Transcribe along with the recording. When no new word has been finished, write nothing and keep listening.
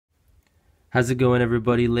How's it going,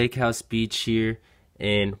 everybody? Lakehousebeach here,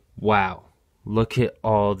 and wow, look at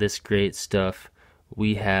all this great stuff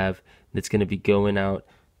we have that's going to be going out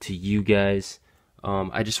to you guys.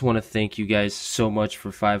 I just want to thank you guys so much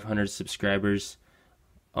for 500 subscribers.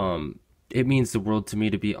 It means the world to me,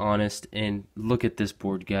 to be honest, and look at this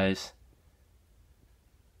board, guys.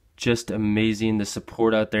 Just amazing. The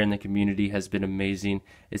support out there in the community has been amazing.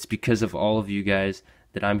 It's because of all of you guys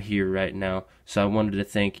that I'm here right now. So I wanted to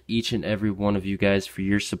thank each and every one of you guys for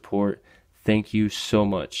your support. Thank you so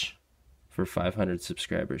much for 500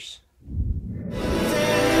 subscribers.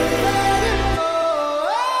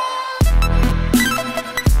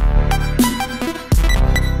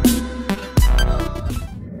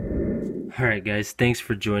 Alright guys, thanks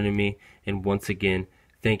for joining me, and once again,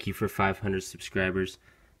 thank you for 500 subscribers.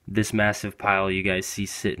 This massive pile you guys see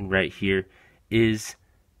sitting right here is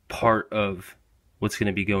part of what's going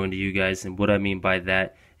to be going to you guys, and what I mean by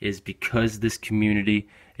that is because this community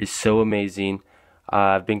is so amazing.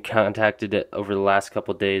 I've been contacted over the last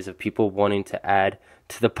couple days of people wanting to add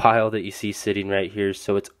to the pile that you see sitting right here,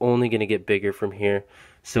 so it's only going to get bigger from here.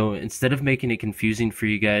 So instead of making it confusing for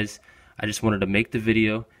you guys, I just wanted to make the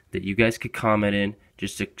video that you guys could comment in,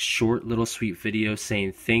 just a short little sweet video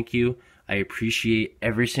saying thank you. I appreciate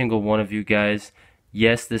every single one of you guys.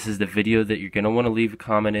 Yes, this is the video that you're going to want to leave a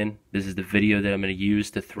comment in. This is the video that I'm going to use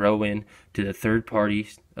to throw in to the third party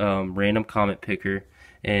random comment picker,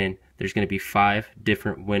 and there's going to be 5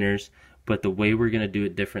 different winners. But the way we're going to do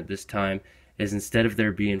it different this time is, instead of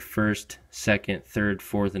there being first, second, third,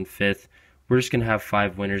 fourth, and fifth, we're just going to have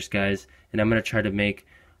 5 winners, guys, and I'm going to try to make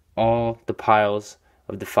all the piles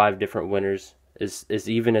of the 5 different winners as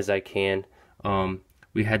even as I can.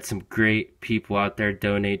 We had some great people out there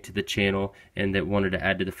donate to the channel and that wanted to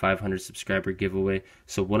add to the 500 subscriber giveaway.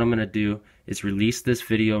 So what I'm going to do is release this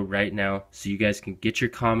video right now so you guys can get your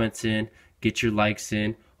comments in, get your likes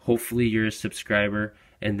in. Hopefully you're a subscriber,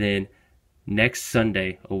 and then next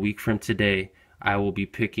Sunday, a week from today, I will be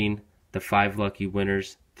picking the 5 lucky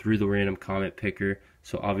winners through the random comment picker.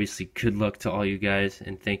 So obviously good luck to all you guys,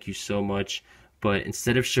 and thank you so much. But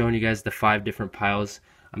instead of showing you guys the 5 different piles,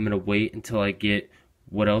 I'm going to wait until I get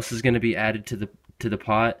what else is going to be added to the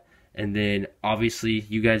pot, and then obviously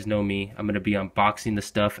you guys know me, I'm going to be unboxing the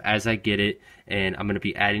stuff as I get it, and I'm going to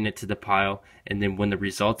be adding it to the pile, and then when the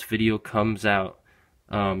results video comes out,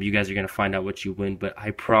 you guys are going to find out what you win. But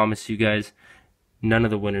I promise you guys, none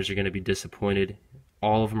of the winners are going to be disappointed.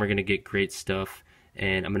 All of them are going to get great stuff,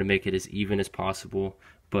 and I'm going to make it as even as possible.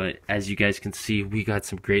 But as you guys can see, we got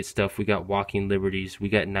some great stuff. We got walking liberties, we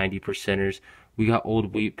got 90%ers, we got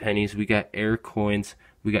old wheat pennies, we got air coins,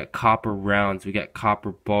 we got copper rounds, we got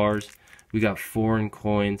copper bars, we got foreign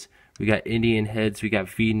coins, we got Indian heads, we got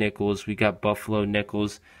V nickels, we got buffalo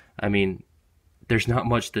nickels. I mean, there's not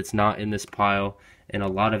much that's not in this pile, and a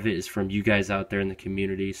lot of it is from you guys out there in the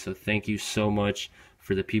community. So thank you so much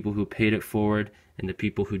for the people who paid it forward and the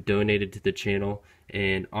people who donated to the channel.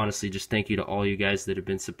 And honestly, just thank you to all you guys that have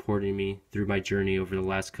been supporting me through my journey over the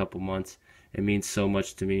last couple months. It means so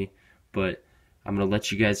much to me. But I'm going to let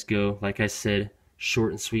you guys go. Like I said,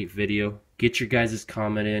 short and sweet video. Get your guys'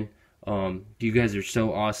 comment in. You guys are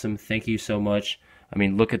so awesome. Thank you so much. I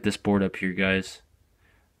mean, look at this board up here, guys.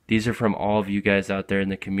 These are from all of you guys out there in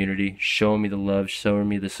the community, showing me the love, showing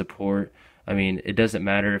me the support. I mean, it doesn't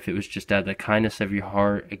matter if it was just out of the kindness of your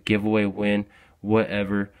heart, a giveaway win,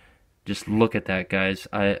 whatever. Just look at that, guys.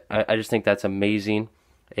 I just think that's amazing.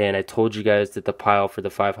 And I told you guys that the pile for the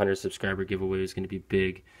 500 subscriber giveaway was going to be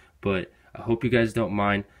big. But I hope you guys don't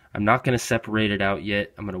mind. I'm not going to separate it out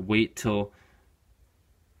yet. I'm going to wait till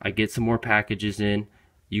I get some more packages in.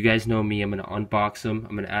 You guys know me. I'm going to unbox them.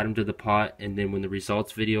 I'm going to add them to the pot. And then when the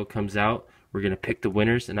results video comes out, we're going to pick the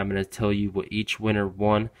winners. And I'm going to tell you what each winner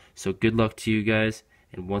won. So good luck to you guys.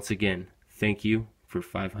 And once again, thank you for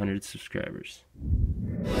 500 subscribers.